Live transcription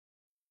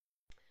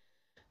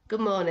Good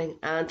morning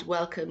and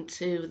welcome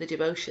to the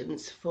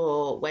devotions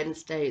for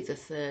Wednesday, the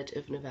 3rd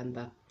of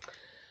November.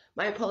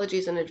 My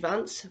apologies in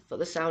advance for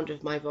the sound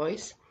of my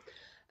voice.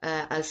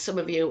 As some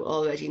of you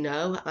already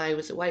know, I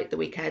was away at the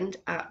weekend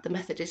at the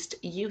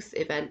Methodist youth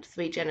event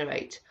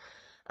 3Generate.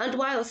 And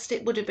whilst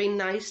it would have been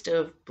nice to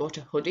have brought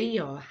a hoodie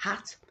or a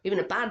hat, even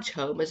a badge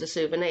home as a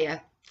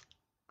souvenir,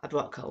 I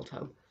brought cold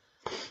home.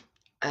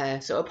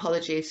 So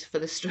apologies for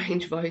the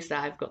strange voice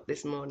that I've got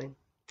this morning.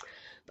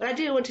 But I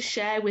do want to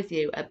share with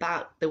you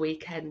about the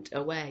weekend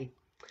away.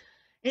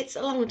 It's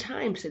a long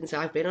time since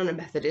I've been on a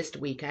Methodist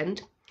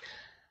weekend. I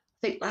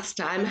think last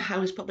time I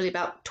was probably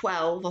about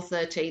 12 or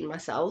 13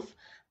 myself,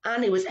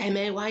 and it was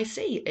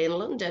MAYC in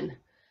London,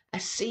 a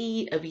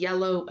sea of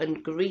yellow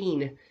and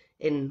green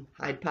in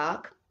Hyde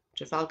Park,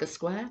 Trafalgar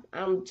Square,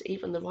 and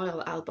even the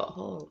Royal Albert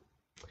Hall.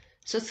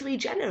 So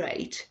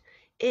 3Generate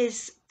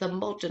is the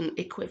modern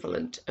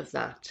equivalent of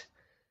that,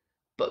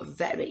 but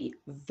very,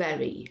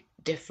 very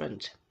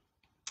different.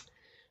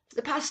 For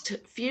the past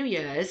few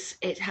years,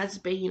 it has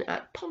been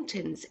at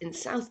Pontins in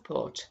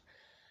Southport,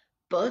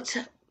 but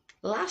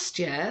last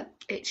year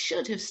it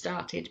should have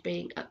started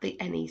being at the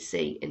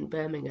NEC in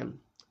Birmingham,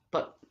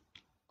 but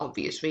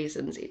obvious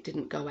reasons it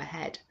didn't go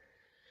ahead.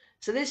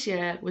 So this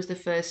year was the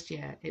first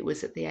year it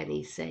was at the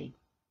NEC,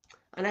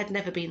 and I'd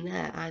never been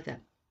there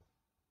either.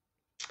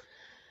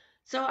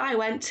 So I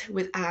went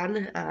with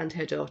Anne and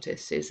her daughter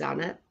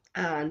Susanna,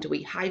 and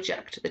we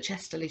hijacked the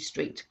Chesterley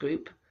Street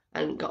group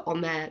and got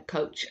on their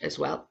coach as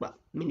well,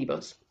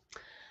 minibus,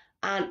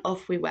 and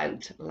off we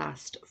went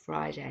last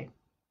Friday.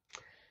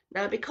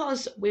 Now,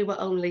 because we were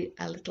only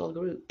a little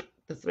group,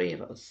 the three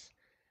of us,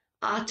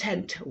 our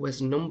tent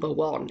was number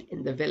one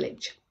in the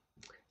village,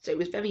 so it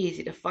was very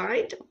easy to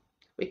find.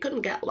 We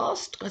couldn't get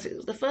lost because it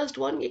was the first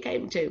one you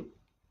came to.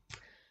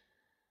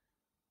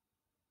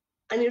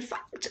 And in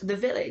fact, the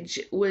village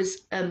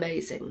was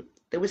amazing.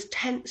 There was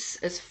tents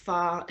as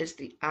far as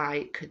the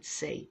eye could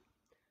see.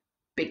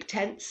 Big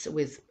tents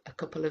with a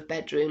couple of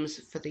bedrooms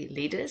for the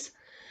leaders,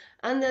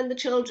 and then the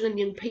children and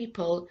young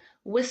people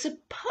were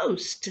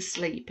supposed to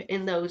sleep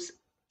in those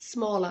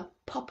smaller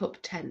pop-up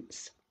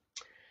tents.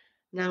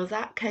 Now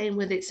that came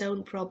with its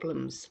own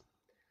problems.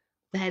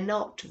 They're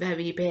not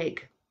very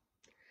big,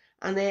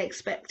 and they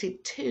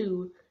expected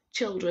 2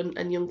 children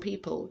and young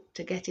people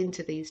to get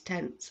into these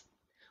tents,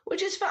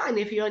 which is fine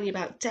if you're only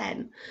about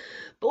 10,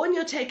 but when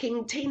you're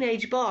taking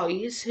teenage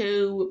boys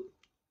who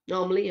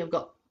normally have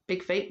got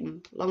big feet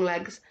and long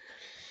legs,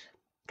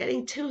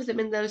 getting 2 of them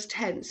in those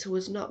tents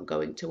was not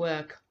going to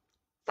work.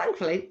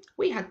 Thankfully,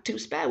 we had 2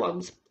 spare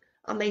ones,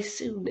 and they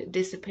soon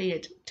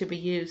disappeared to be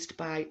used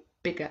by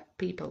bigger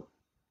people.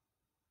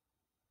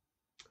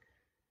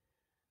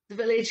 The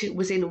village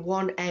was in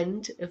one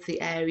end of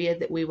the area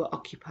that we were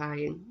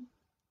occupying,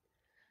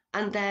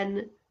 and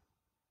then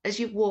as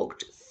you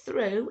walked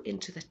through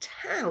into the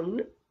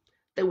town,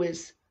 there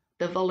was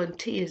the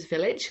volunteers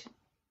village,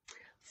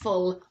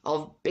 full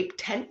of big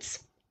tents.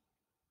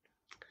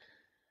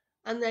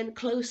 And then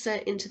closer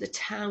into the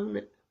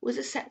town was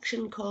a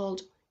section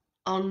called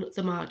On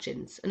the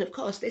Margins. And of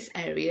course, this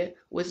area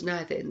was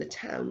neither in the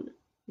town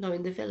nor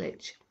in the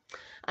village.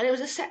 And it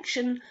was a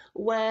section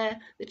where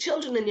the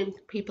children and young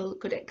people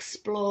could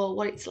explore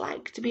what it's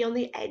like to be on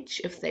the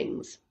edge of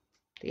things,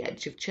 the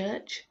edge of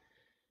church,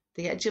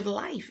 the edge of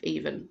life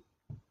even,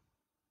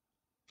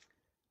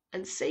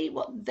 and see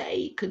what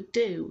they could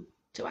do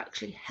to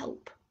actually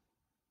help.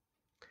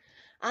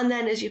 And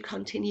then as you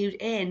continued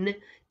in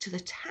to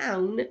the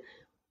town,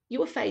 you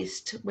were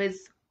faced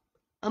with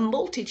a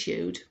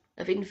multitude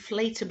of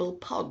inflatable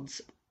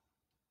pods.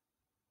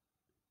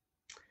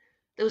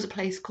 There was a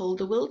place called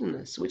the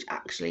Wilderness, which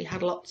actually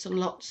had lots and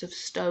lots of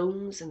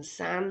stones and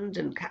sand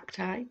and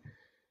cacti,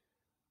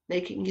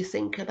 making you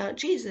think about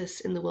Jesus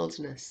in the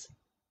wilderness,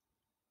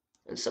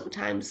 and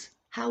sometimes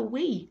how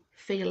we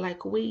feel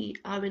like we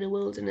are in a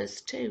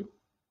wilderness too.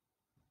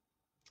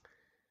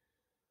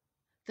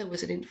 There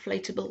was an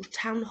inflatable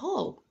town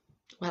hall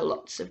where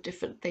lots of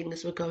different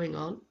things were going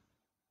on.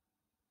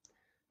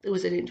 There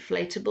was an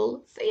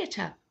inflatable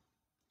theatre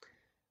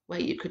where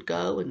you could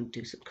go and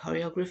do some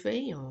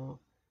choreography or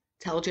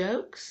tell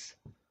jokes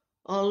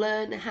or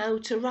learn how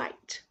to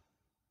write.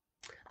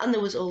 And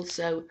there was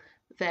also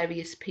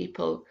various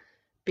people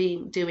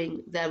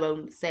doing their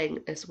own thing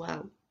as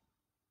well.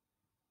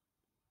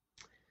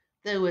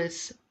 There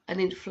was an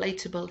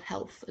inflatable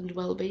health and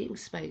well-being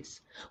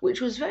space,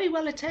 which was very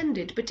well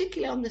attended,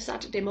 particularly on the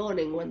Saturday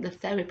morning when the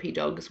therapy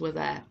dogs were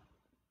there.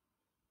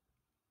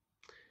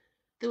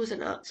 There was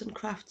an arts and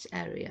crafts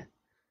area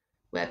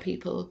where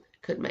people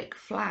could make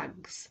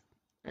flags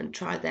and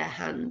try their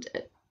hand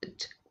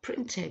at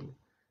printing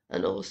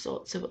and all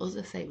sorts of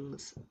other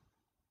things.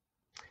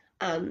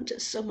 And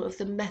some of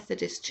the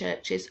Methodist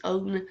Church's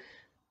own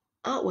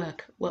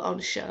artwork were on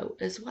show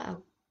as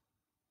well.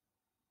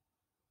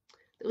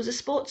 There was a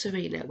sports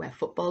arena where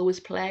football was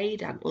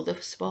played and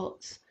other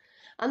sports,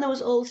 and there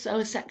was also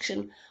a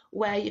section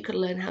where you could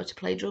learn how to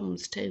play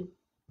drums too.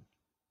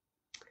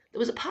 There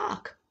was a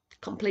park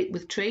complete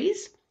with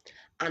trees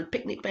and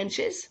picnic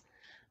benches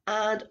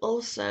and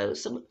also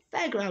some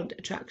fairground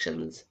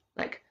attractions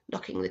like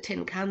knocking the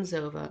tin cans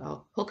over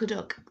or hook a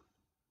duck.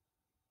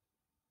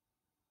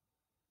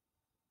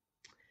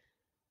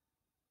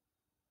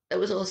 There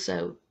was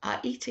also our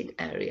eating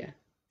area,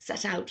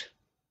 set out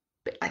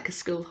a bit like a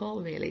school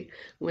hall really,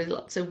 with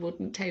lots of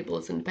wooden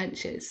tables and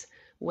benches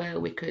where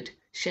we could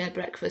share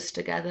breakfast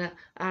together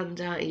and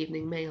our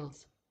evening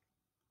meals.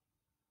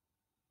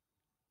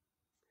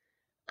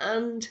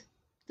 And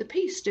the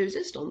piece de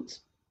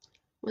resistance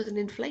was an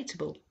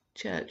inflatable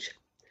church.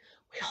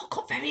 We all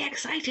got very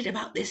excited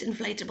about this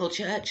inflatable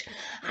church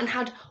and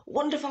had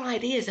wonderful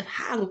ideas of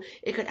how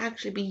it could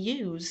actually be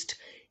used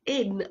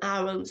in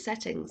our own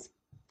settings.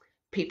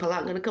 People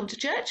aren't going to come to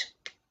church,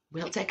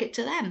 we'll take it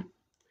to them.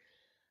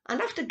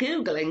 And after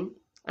Googling,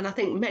 and I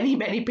think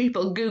many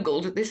people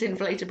Googled this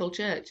inflatable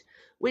church,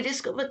 we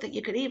discovered that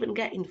you could even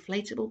get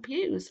inflatable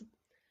pews,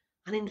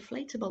 an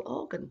inflatable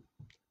organ.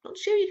 Not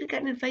sure you could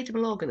get an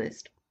inflatable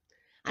organist,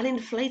 an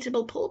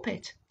inflatable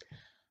pulpit,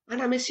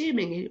 and I'm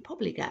assuming you'd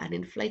probably get an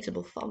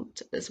inflatable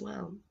font as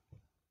well.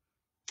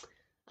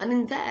 And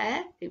in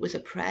there, it was a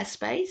prayer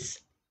space,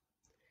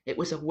 it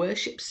was a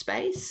worship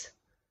space,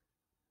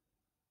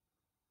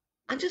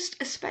 and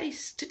just a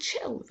space to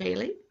chill,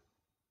 really,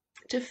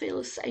 to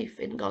feel safe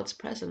in God's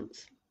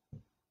presence.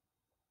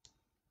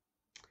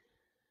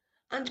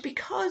 And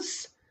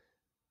because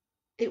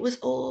it was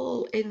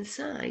all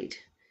inside,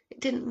 it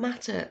didn't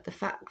matter the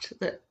fact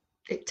that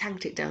it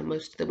tanked it down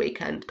most of the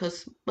weekend,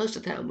 because most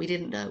of the time we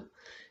didn't know.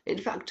 In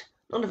fact,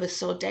 none of us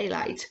saw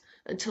daylight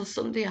until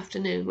Sunday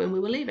afternoon when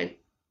we were leaving.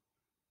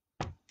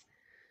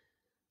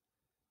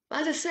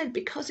 As I said,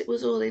 because it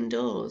was all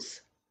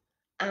indoors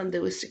and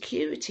there was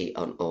security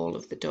on all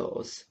of the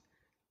doors,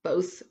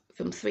 both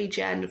from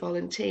 3Gen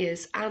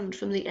volunteers and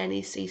from the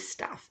NEC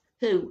staff,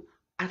 who,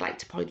 I'd like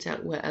to point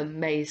out, were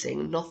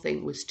amazing.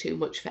 Nothing was too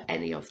much for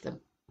any of them.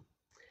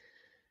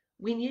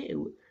 We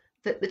knew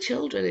that the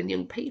children and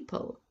young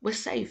people were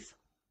safe,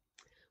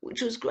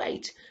 which was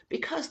great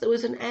because there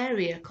was an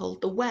area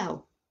called the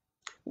Well,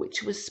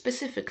 which was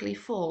specifically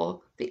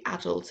for the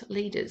adult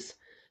leaders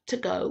to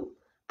go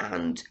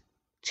and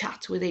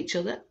chat with each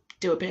other,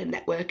 do a bit of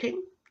networking.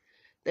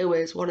 There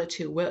was 1 or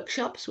 2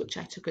 workshops, which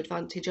I took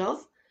advantage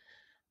of.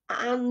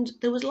 And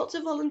there was lots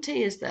of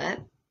volunteers there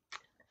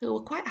who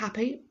were quite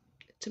happy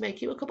to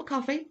make you a cup of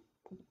coffee.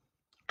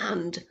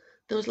 And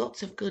there was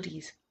lots of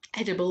goodies,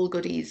 edible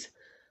goodies,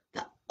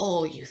 that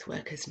all youth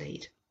workers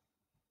need.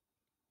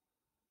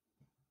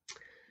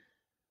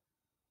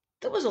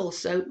 There was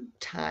also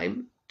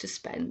time to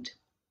spend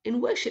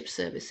in worship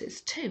services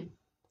too.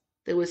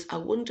 There was a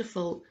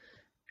wonderful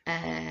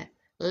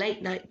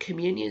late night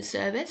communion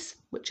service,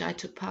 which I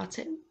took part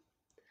in.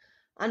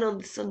 And on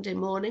the Sunday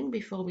morning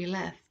before we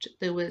left,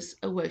 there was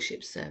a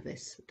worship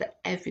service that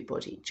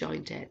everybody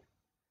joined in.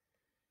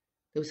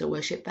 There was a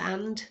worship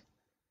band.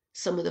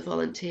 Some of the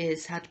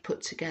volunteers had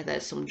put together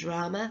some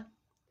drama.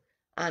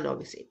 And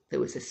obviously there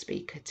was a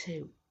speaker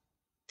too.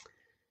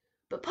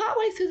 But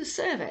partway through the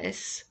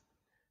service,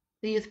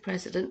 the youth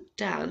president,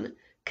 Dan,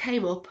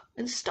 came up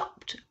and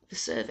stopped the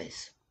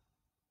service.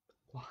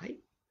 Why?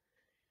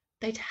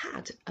 They'd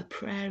had a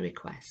prayer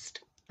request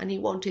and he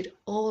wanted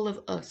all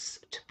of us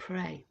to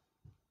pray.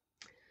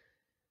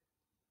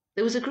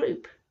 There was a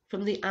group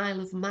from the Isle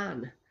of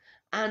Man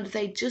and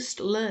they just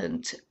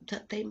learnt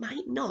that they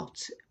might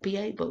not be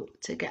able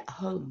to get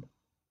home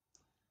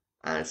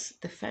as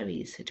the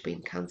ferries had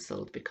been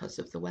cancelled because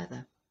of the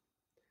weather.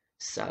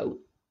 So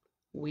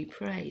we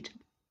prayed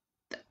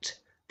that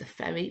the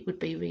ferry would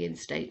be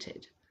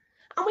reinstated.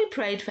 And we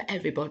prayed for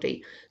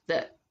everybody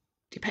that,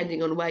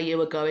 depending on where you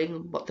were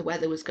going, what the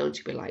weather was going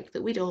to be like,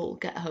 that we'd all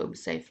get home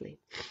safely.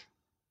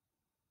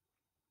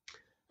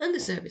 And the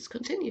service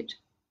continued.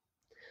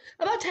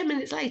 About 10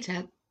 minutes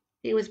later,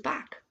 he was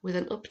back with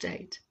an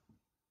update.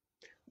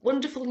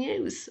 Wonderful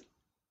news.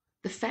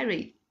 The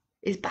ferry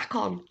is back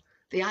on.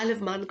 The Isle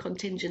of Man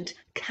contingent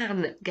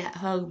can get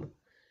home.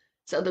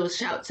 So there was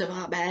shouts of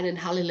Amen and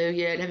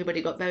Hallelujah, and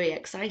everybody got very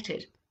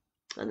excited.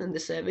 And then the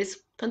service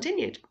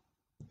continued.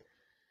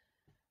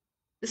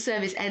 The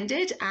service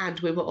ended and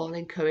we were all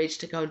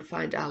encouraged to go and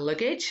find our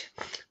luggage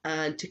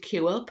and to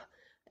queue up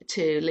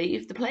to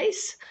leave the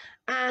place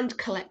and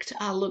collect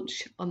our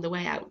lunch on the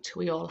way out.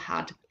 We all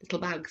had little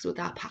bags with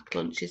our packed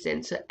lunches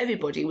in, so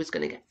everybody was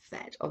going to get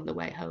fed on the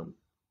way home.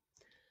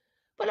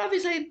 But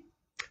obviously,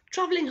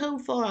 travelling home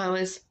 4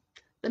 hours,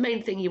 the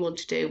main thing you want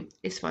to do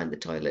is find the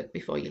toilet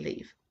before you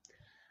leave.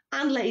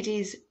 And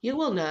ladies, you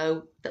will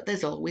know that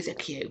there's always a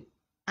queue.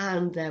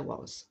 And there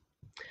was.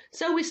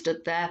 So we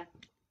stood there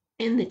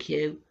in the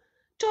queue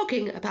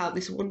talking about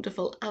this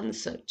wonderful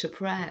answer to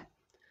prayer.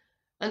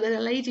 And then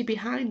a lady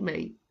behind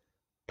me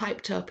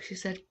piped up. She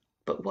said,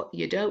 "But what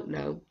you don't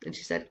know," and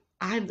she said,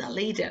 "I'm the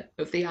leader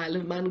of the Isle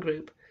of Man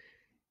group,"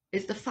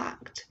 is the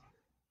fact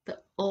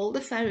that all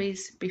the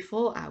ferries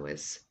before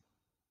ours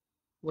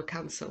were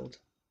cancelled.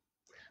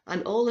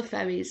 And all the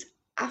ferries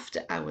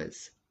after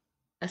ours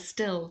are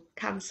still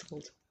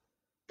cancelled.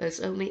 There's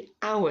only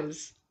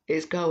ours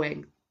is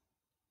going.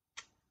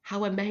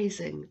 How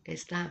amazing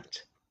is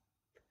that?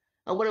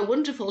 And what a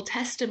wonderful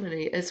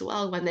testimony as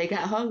well when they get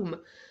home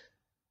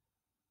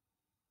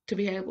to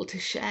be able to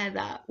share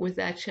that with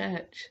their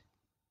church.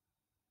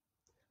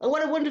 And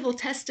what a wonderful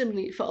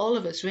testimony for all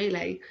of us,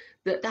 really,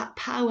 that that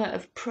power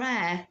of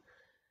prayer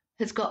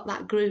has got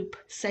that group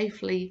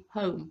safely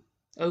home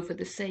over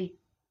the sea.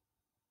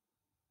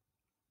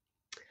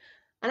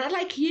 And I'd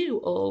like you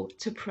all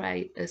to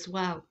pray as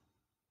well.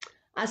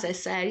 As I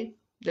say,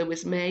 there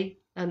was me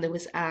and there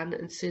was Anne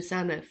and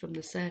Susanna from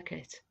the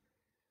circuit.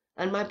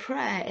 And my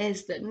prayer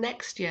is that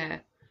next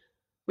year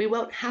we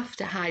won't have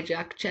to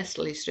hijack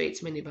Chesterley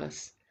Street's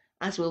minibus,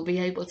 as we'll be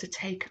able to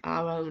take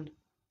our own.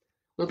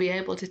 We'll be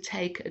able to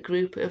take a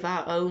group of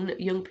our own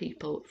young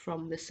people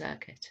from the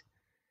circuit.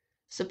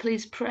 So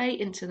please pray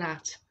into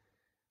that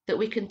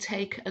we can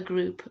take a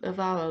group of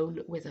our own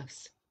with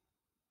us.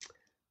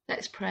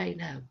 Let's pray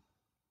now.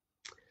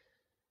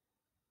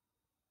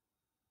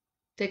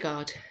 Dear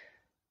God,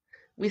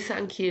 we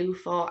thank you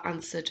for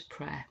answered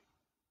prayer.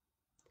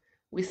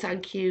 We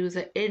thank you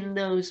that in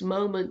those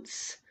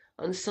moments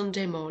on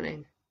Sunday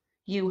morning,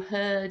 you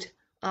heard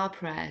our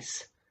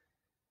prayers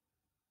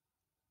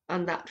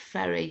and that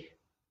ferry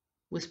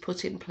was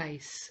put in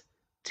place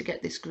to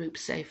get this group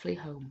safely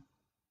home.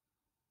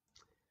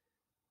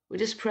 We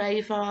just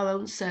pray for our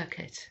own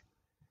circuit,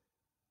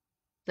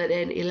 that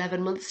in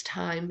 11 months'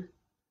 time,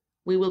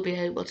 we will be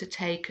able to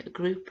take a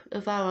group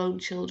of our own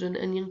children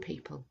and young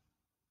people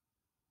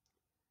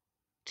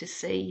to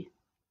see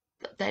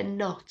that they're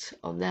not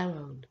on their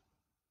own.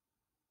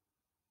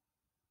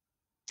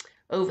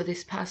 Over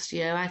this past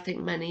year, I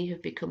think many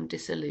have become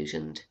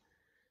disillusioned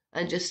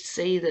and just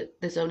see that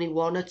there's only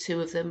one or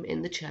two of them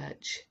in the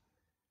church.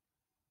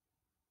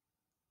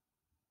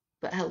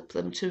 But help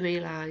them to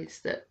realise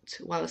that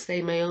whilst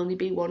they may only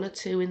be one or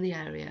two in the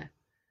area,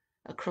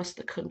 across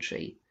the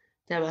country,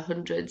 there are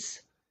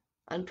hundreds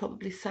and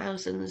probably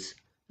thousands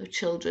of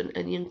children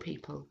and young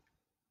people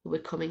who are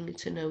coming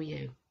to know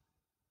you.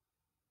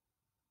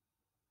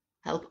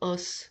 Help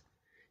us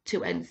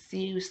to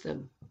enthuse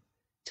them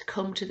to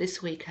come to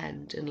this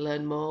weekend and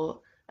learn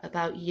more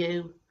about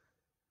you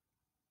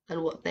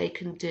and what they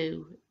can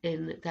do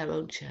in their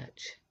own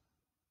church.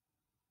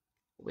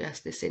 We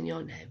ask this in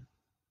your name.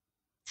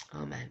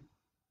 Amen.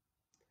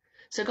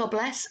 So God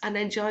bless and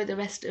enjoy the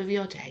rest of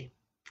your day.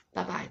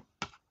 Bye-bye.